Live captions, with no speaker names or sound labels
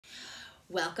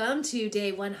Welcome to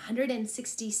day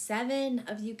 167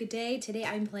 of Uke A. Today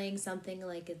I'm playing Something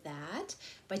Like That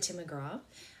by Tim McGraw.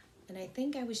 And I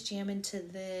think I was jamming to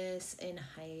this in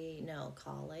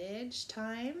college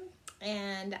time.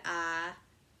 And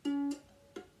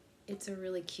it's a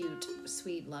really cute,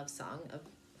 sweet love song of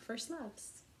first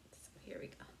loves. So here we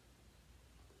go.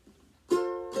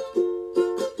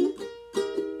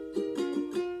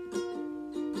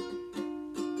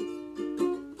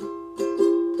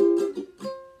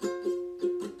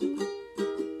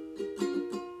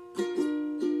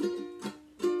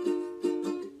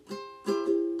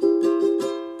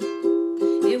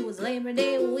 It was Labor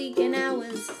Day week and I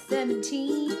was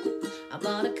 17. I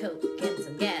bought a Coke and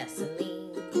some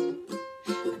gasoline,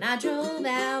 and I drove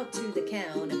out to the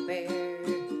county fair.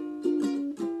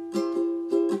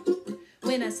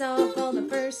 When I saw her for the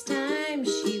first time,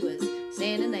 she was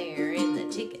standing there in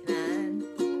the ticket line,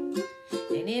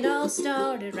 and it all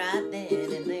started right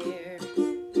then and there.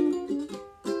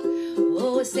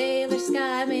 Oh, a sailor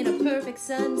sky made a perfect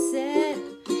sunset,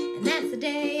 and that's the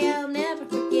day I'll never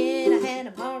forget. I had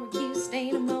a barbecue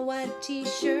stain on my white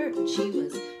t-shirt, and she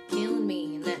was killing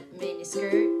me in that mini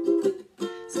skirt,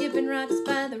 skipping rocks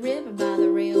by the river by the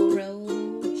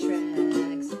railroad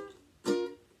tracks.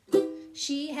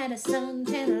 She had a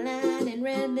suntan line and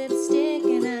red lipstick,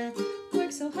 and I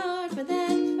worked so hard for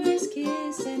that first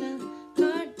kiss, and a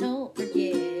heart don't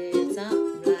forget,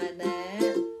 something like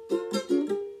that.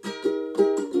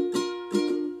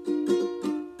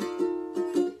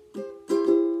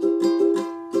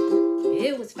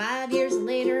 It was 5 years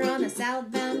later on a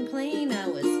southbound plane. I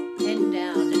was heading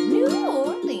down to New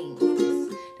Orleans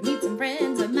to meet some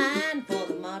friends of mine for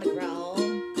the Mardi Gras,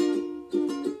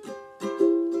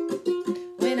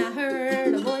 when I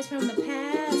heard a voice from the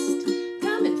past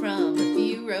coming from a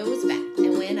few rows back.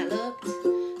 And when I looked,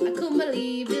 I couldn't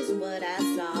believe just what I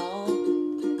saw.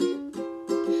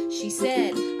 She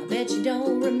said, "I bet you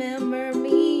don't remember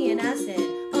me." And I said,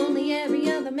 "Only every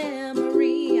other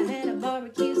memory." I had a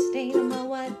barbecue stain on my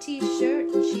white t-shirt,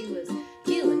 and she was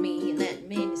killing me in that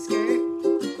mini skirt,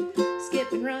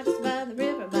 skipping rocks by the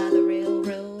river by the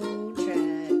railroad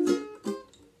tracks.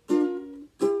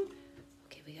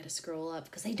 Okay, we gotta scroll up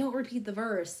because they don't repeat the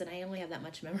verse, and I only have that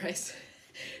much memorized.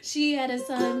 She had a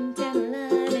suntan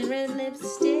line and red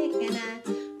lipstick, and I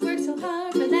worked so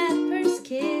hard for that first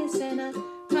kiss, and a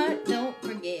heart don't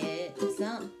forget,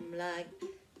 something like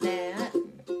that.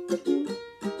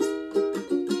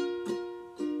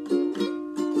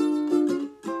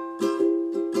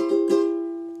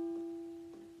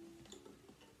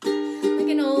 Like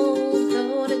an old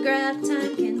photograph,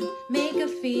 time can make a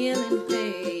feeling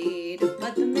fade,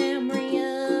 but the memory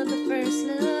of the first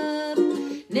love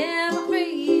never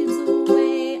fades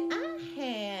away. I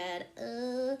had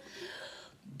a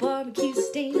barbecue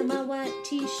stain on my white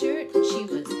t-shirt, and she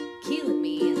was killing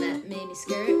me in that mini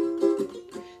skirt,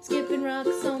 skipping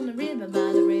rocks on the river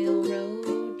by the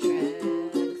railroad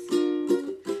tracks.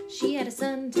 She had a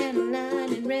suntan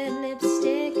line and red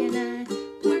lipstick, and I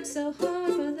worked so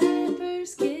hard for that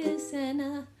first kiss, and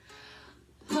a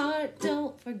heart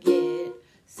don't forget,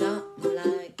 something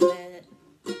like that.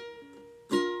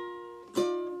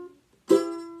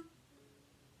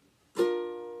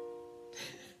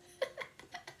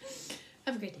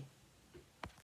 Have a great day.